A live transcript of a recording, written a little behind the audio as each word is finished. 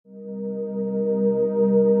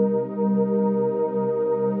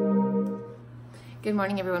Good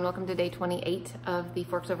morning, everyone. Welcome to day 28 of the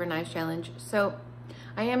Forks Over Knives Challenge. So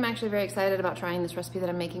I am actually very excited about trying this recipe that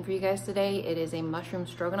I'm making for you guys today. It is a mushroom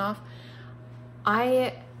stroganoff.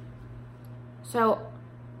 I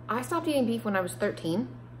stopped eating beef when I was 13.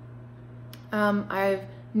 I've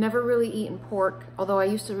never really eaten pork, although I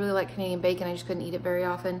used to really like Canadian bacon. I just couldn't eat it very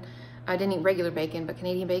often. I didn't eat regular bacon, but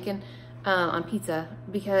Canadian bacon on pizza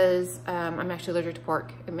because I'm actually allergic to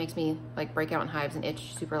pork. It makes me like break out in hives and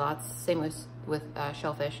itch super lots. Same with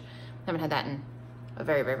shellfish. Haven't had that in a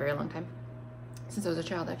very, very, very long time. Since I was a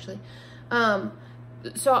child, actually.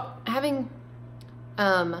 So having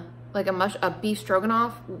like a beef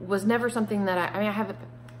stroganoff was never something that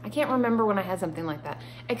I can't remember when I had something like that,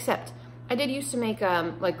 except I did used to make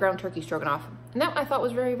like ground turkey stroganoff, and that I thought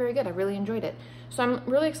was very, very good. I really enjoyed it. So I'm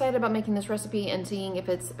really excited about making this recipe and seeing if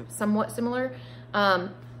it's somewhat similar.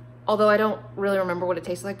 Although I don't really remember what it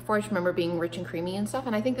tasted like before. I just remember being rich and creamy and stuff,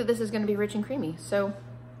 and I think that this is gonna be rich and creamy. So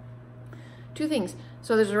two things.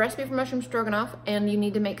 So there's a recipe for mushroom stroganoff, and you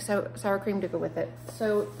need to make sour cream to go with it.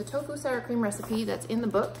 So the tofu sour cream recipe that's in the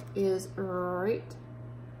book is right,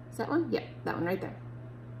 is that one? Yeah, that one right there.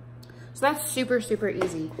 So that's super, super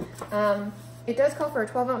easy. It does call for a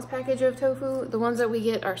 12-ounce package of tofu. The ones that we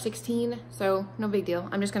get are 16, so no big deal.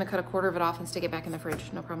 I'm just gonna cut a quarter of it off and stick it back in the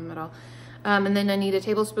fridge, no problem at all. And then I need a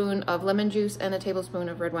tablespoon of lemon juice and a tablespoon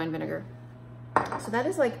of red wine vinegar. So that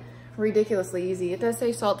is like ridiculously easy. It does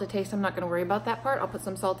say salt to taste. I'm not gonna worry about that part. I'll put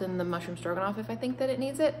some salt in the mushroom stroganoff if I think that it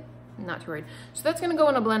needs it. I'm not too worried. So that's gonna go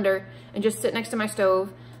in a blender and just sit next to my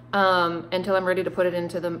stove until I'm ready to put it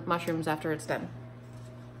into the mushrooms after it's done.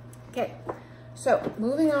 Okay, so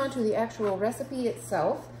moving on to the actual recipe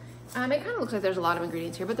itself. It kind of looks like there's a lot of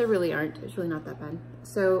ingredients here, but there really aren't. It's really not that bad.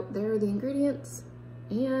 So there are the ingredients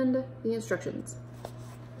and the instructions.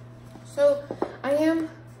 So I am,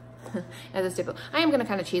 as a staple, I am gonna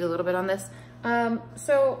kind of cheat a little bit on this.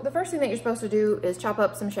 So the first thing that you're supposed to do is chop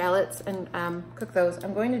up some shallots and cook those.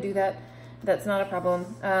 I'm going to do that. That's not a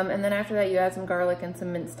problem. And then after that, you add some garlic and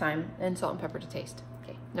some minced thyme and salt and pepper to taste.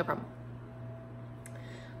 Okay, no problem.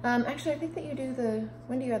 Actually, I think that you do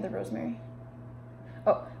when do you add the rosemary?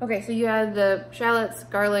 Oh, okay, so you add the shallots,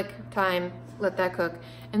 garlic, thyme, let that cook.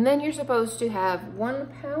 And then you're supposed to have 1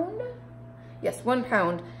 pound? Yes, 1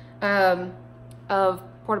 pound of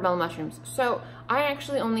portobello mushrooms. So I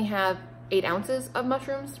actually only have 8 ounces of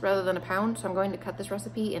mushrooms rather than a pound, so I'm going to cut this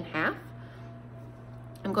recipe in half.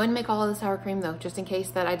 I'm going to make all of the sour cream though, just in case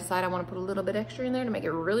that I decide I want to put a little bit extra in there to make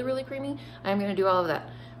it really, really creamy. I'm going to do all of that.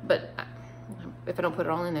 But if I don't put it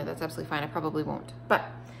all in there, that's absolutely fine. I probably won't. But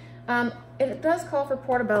it does call for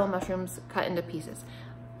portobello mushrooms cut into pieces.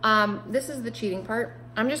 This is the cheating part.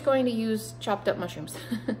 I'm just going to use chopped up mushrooms.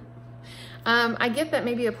 I get that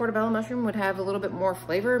maybe a portobello mushroom would have a little bit more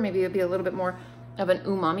flavor. Maybe it'd be a little bit more of an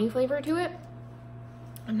umami flavor to it.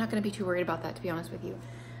 I'm not going to be too worried about that, to be honest with you.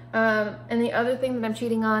 And the other thing that I'm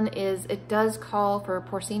cheating on is it does call for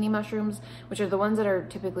porcini mushrooms, which are the ones that are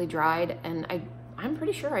typically dried, and I'm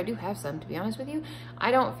pretty sure I do have some, to be honest with you.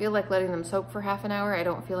 I don't feel like letting them soak for half an hour. I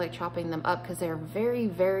don't feel like chopping them up because they're very,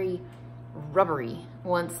 very rubbery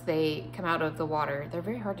once they come out of the water. They're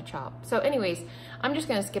very hard to chop. So anyways, I'm just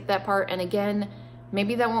gonna skip that part. And again,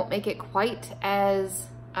 maybe that won't make it quite as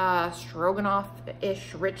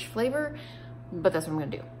stroganoff-ish rich flavor, but that's what I'm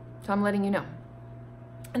gonna do. So I'm letting you know.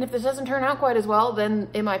 And if this doesn't turn out quite as well, then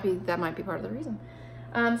that might be part of the reason.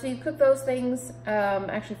 So you cook those things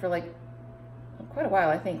actually for like quite a while,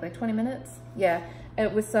 I think, like 20 minutes. Yeah,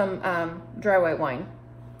 with some dry white wine.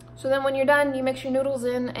 So then when you're done, you mix your noodles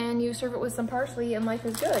in and you serve it with some parsley and life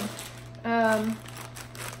is good.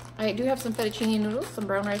 I do have some fettuccine noodles, some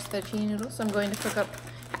brown rice fettuccine noodles, so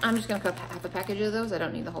I'm just gonna cook half a package of those. I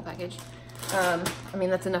don't need the whole package. I mean,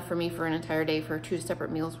 that's enough for me for an entire day for 2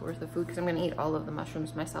 separate meals worth of food because I'm gonna eat all of the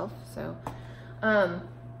mushrooms myself. So,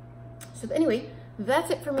 anyway,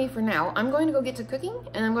 that's it for me for now. I'm going to go get to cooking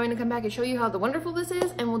and I'm going to come back and show you how wonderful this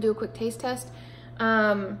is, and we'll do a quick taste test.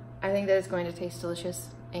 I think that it's going to taste delicious,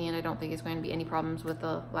 and I don't think it's going to be any problems with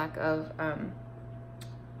the lack of, I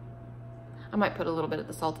might put a little bit of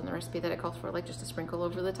the salt in the recipe that it calls for, like just a sprinkle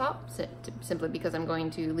over the top, simply because I'm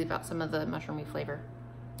going to leave out some of the mushroomy flavor.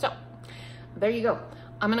 So there you go.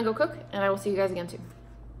 I'm gonna go cook and I will see you guys again soon.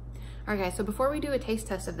 All right guys, so before we do a taste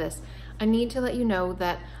test of this, I need to let you know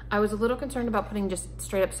that I was a little concerned about putting just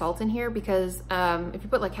straight up salt in here because if you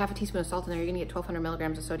put like half a teaspoon of salt in there, you're gonna get 1,200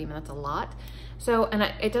 milligrams of sodium, and that's a lot. So, and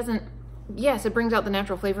it doesn't, yes, it brings out the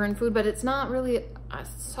natural flavor in food, but it's not really,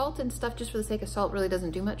 salt and stuff just for the sake of salt really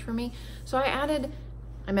doesn't do much for me. So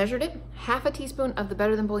I measured it, half a teaspoon of the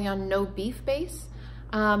Better Than Bouillon no beef base,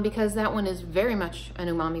 because that one is very much an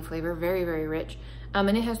umami flavor, very, very rich.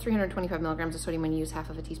 And it has 325 milligrams of sodium when you use half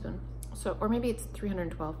of a teaspoon. So, or maybe it's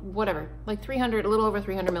 312, whatever, like 300, a little over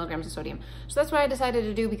 300 milligrams of sodium. So that's what I decided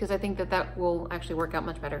to do because I think that that will actually work out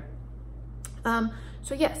much better.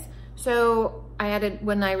 So yes, so I added,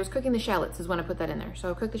 when I was cooking the shallots is when I put that in there.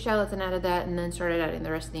 So I cooked the shallots and added that and then started adding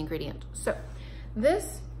the rest of the ingredients. So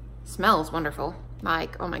this smells wonderful.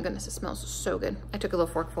 Like, oh my goodness, it smells so good. I took a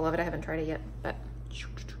little forkful of it. I haven't tried it yet, but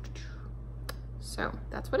so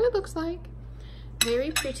that's what it looks like.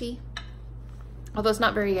 Very pretty. Although it's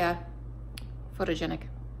not very photogenic.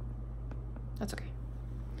 That's okay.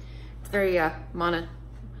 It's very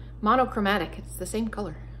monochromatic. It's the same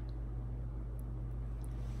color.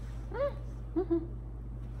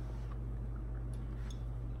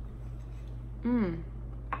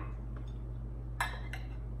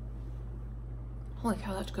 Holy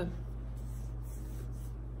cow, that's good.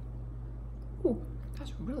 Ooh,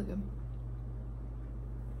 that's really good.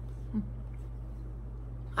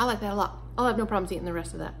 I like that a lot. I'll have no problems eating the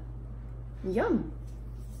rest of that. Yum.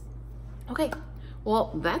 Okay,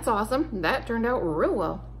 well, that's awesome. That turned out real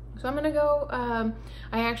well. So I'm gonna go,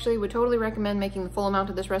 I actually would totally recommend making the full amount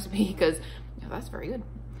of this recipe because that's very good.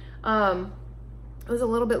 It was a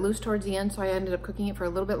little bit loose towards the end, so I ended up cooking it for a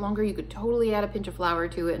little bit longer. You could totally add a pinch of flour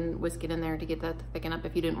to it and whisk it in there to get that to thicken up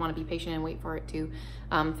if you didn't want to be patient and wait for it to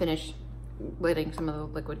finish letting some of the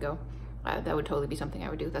liquid go. That would totally be something I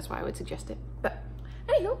would do. That's why I would suggest it. But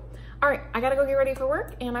anywho, all right, I gotta go get ready for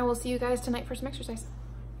work and I will see you guys tonight for some exercise.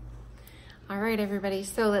 All right, everybody,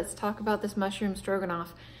 so let's talk about this mushroom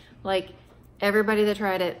stroganoff. Like, everybody that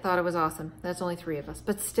tried it thought it was awesome. That's only 3 of us,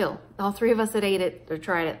 but still, all 3 of us that ate it or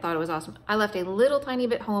tried it thought it was awesome. I left a little tiny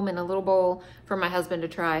bit home in a little bowl for my husband to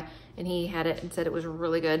try, and he had it and said it was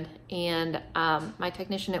really good. And my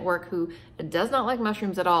technician at work, who does not like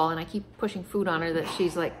mushrooms at all, and I keep pushing food on her that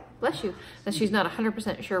she's like, bless you, that she's not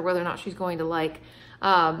 100% sure whether or not she's going to like,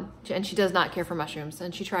 and she does not care for mushrooms.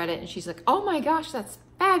 And she tried it and she's like, oh my gosh, that's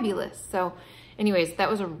fabulous. So anyways, that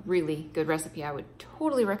was a really good recipe. I would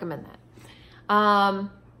totally recommend that.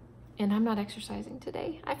 And I'm not exercising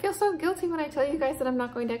today. I feel so guilty when I tell you guys that I'm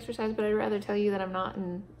not going to exercise, but I'd rather tell you that I'm not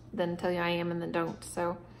and than tell you I am and then don't.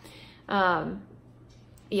 So,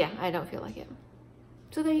 yeah, I don't feel like it.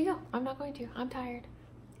 So there you go. I'm not going to. I'm tired.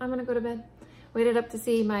 I'm going to go to bed. Waited up to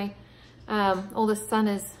see my oldest son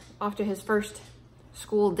is off to his first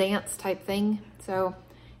school dance type thing. So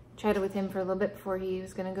chatted with him for a little bit before he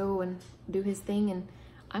was going to go and do his thing. And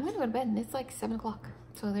I'm going to go to bed and it's like 7 o'clock.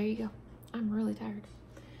 So there you go. I'm really tired.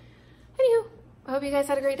 Anywho, I hope you guys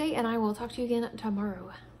had a great day and I will talk to you again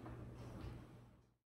tomorrow.